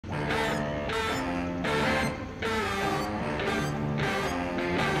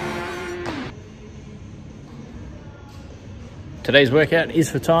Today's workout is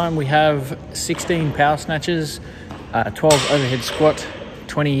for time. We have 16 power snatches, 12 overhead squat,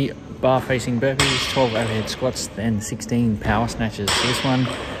 20 bar facing burpees, 12 overhead squats, then 16 power snatches. So this one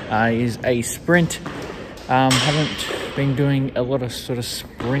is a sprint. Haven't been doing a lot of sort of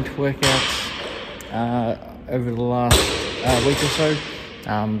sprint workouts over the last week or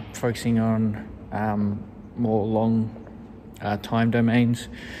so, focusing on more long time domains.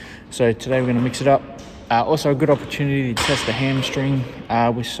 So today we're going to mix it up. Also a good opportunity to test the hamstring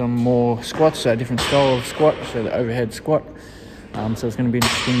with some more squats, a different style of squat, so the overhead squat. So it's going to be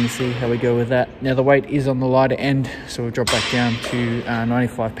interesting to see how we go with that. Now the weight is on the lighter end, so we'll drop back down to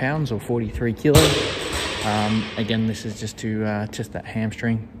 95 pounds or 43 kilos. Again, this is just to test that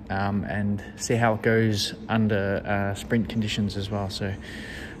hamstring and see how it goes under sprint conditions as well. So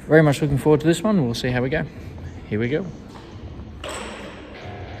very much looking forward to this one. We'll see how we go. Here we go.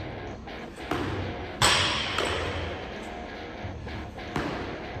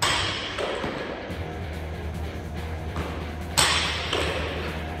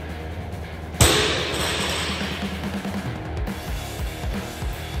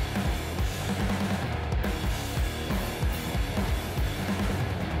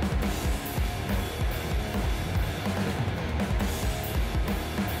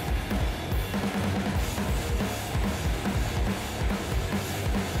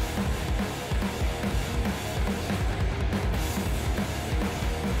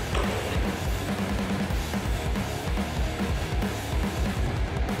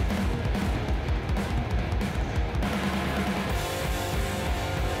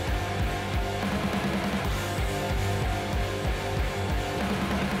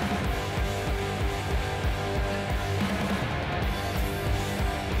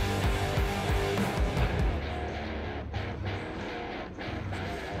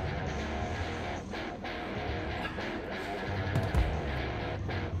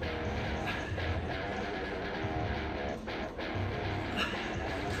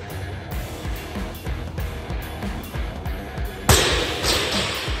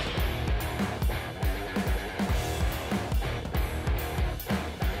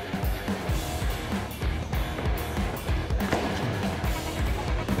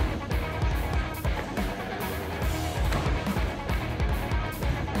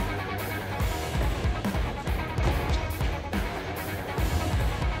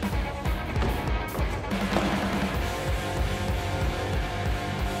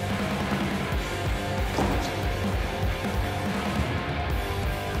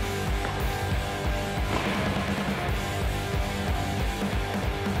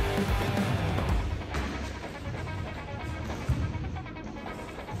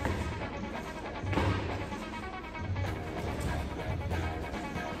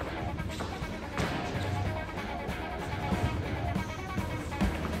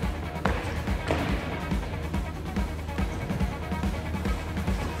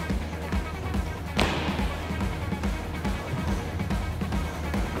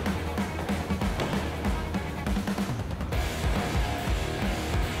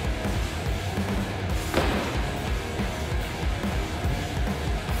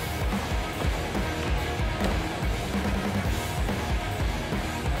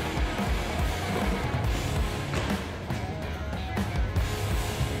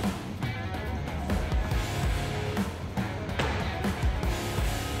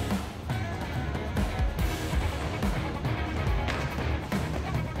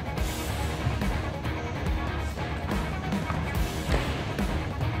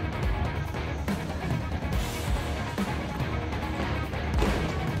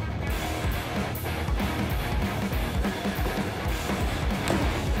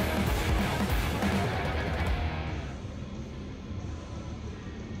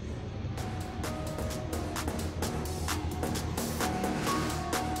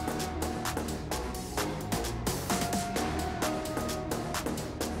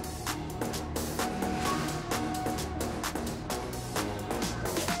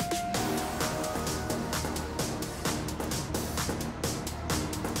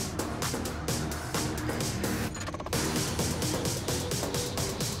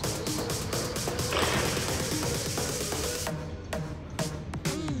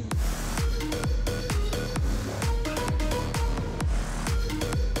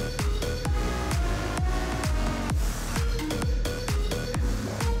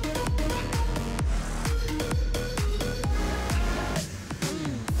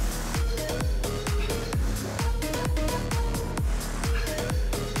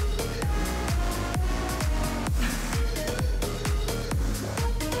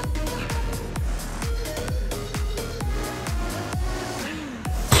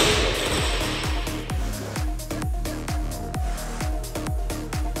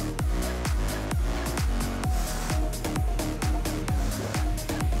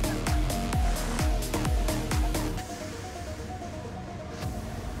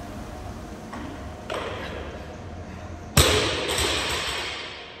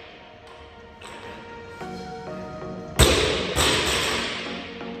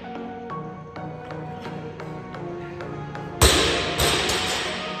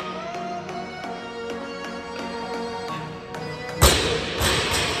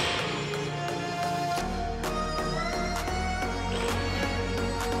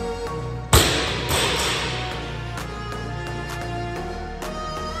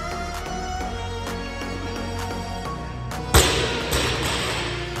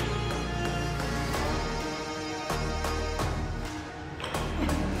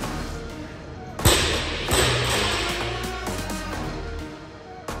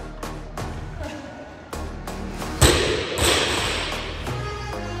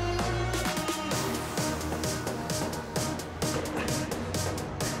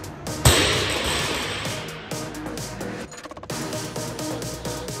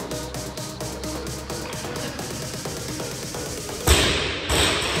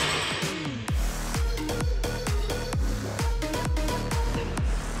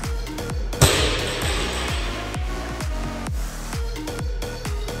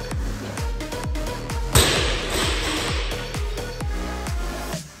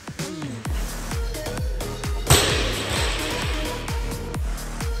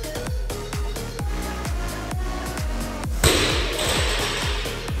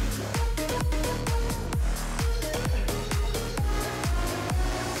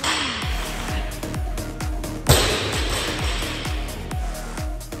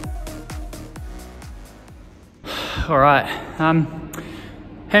 all right.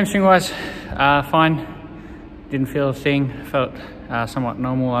 Hamstring wise, fine. Didn't feel a thing. Felt somewhat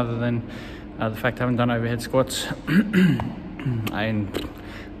normal, other than the fact I haven't done overhead squats in, I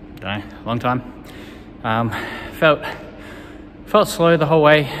don't know, a long time. Felt slow the whole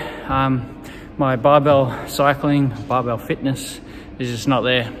way. My barbell cycling, barbell fitness is just not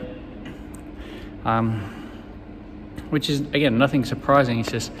there. Which is, again, nothing surprising.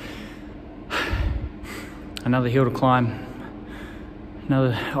 It's just another hill to climb,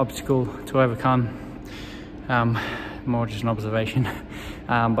 another obstacle to overcome. More just an observation.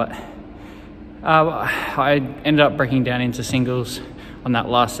 But I ended up breaking down into singles on that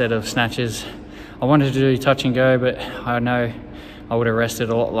last set of snatches. I wanted to do touch and go, but I know I would have rested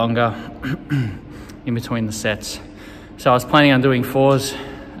a lot longer in between the sets. So I was planning on doing 4s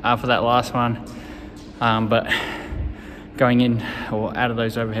for that last one, but going in or out of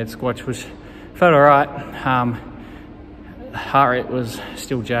those overhead squats felt all right. Heart rate was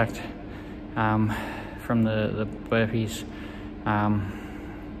still jacked from the burpees,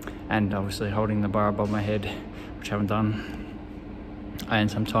 and obviously holding the bar above my head, which I haven't done in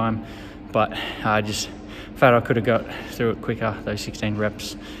some time. But I just felt I could have got through it quicker, those 16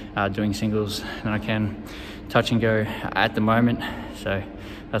 reps doing singles, than I can touch and go at the moment. So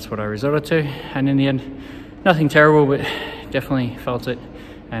that's what I resorted to, and in the end, nothing terrible, but definitely felt it,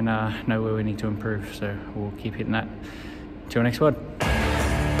 and know where we need to improve. So we'll keep hitting that. Till next WOD.